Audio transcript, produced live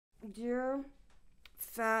Dear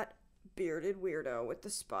fat, bearded weirdo with the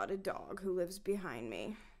spotted dog who lives behind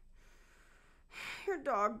me. Your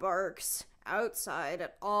dog barks outside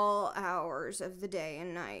at all hours of the day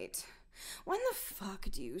and night. When the fuck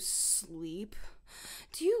do you sleep?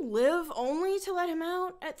 Do you live only to let him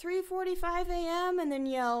out at 3:45 a.m. and then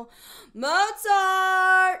yell,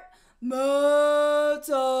 Mozart!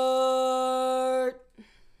 Mozart!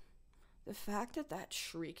 The fact that that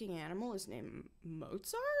shrieking animal is named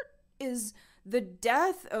Mozart is the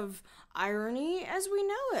death of irony as we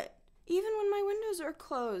know it. Even when my windows are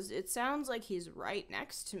closed, it sounds like he's right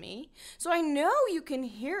next to me. So I know you can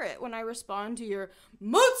hear it when I respond to your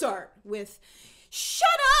Mozart with, Shut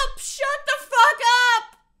up! Shut the fuck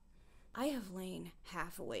up! I have lain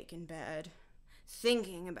half awake in bed,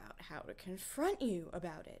 thinking about how to confront you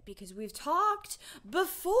about it, because we've talked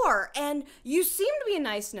before, and you seem to be a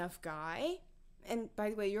nice enough guy. And by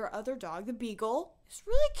the way, your other dog, the beagle, is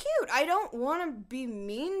really cute. I don't want to be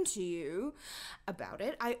mean to you about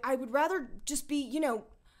it. I would rather just be,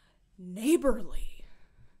 neighborly.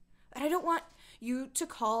 But I don't want you to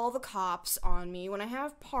call the cops on me when I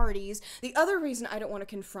have parties. The other reason I don't want to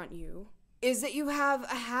confront you is that you have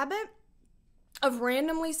a habit of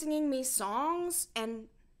randomly singing me songs, and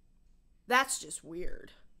that's just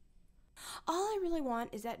weird. All I really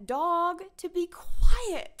want is that dog to be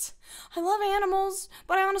quiet. I love animals,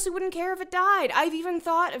 but I honestly wouldn't care if it died. I've even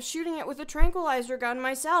thought of shooting it with a tranquilizer gun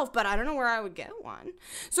myself, but I don't know where I would get one.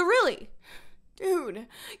 So really, dude,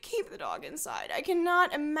 keep the dog inside. I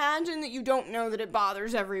cannot imagine that you don't know that it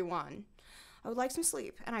bothers everyone. I would like some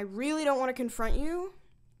sleep, and I really don't want to confront you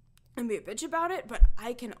and be a bitch about it, but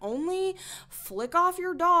I can only flick off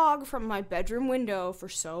your dog from my bedroom window for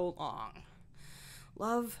so long.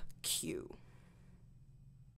 Love, Q.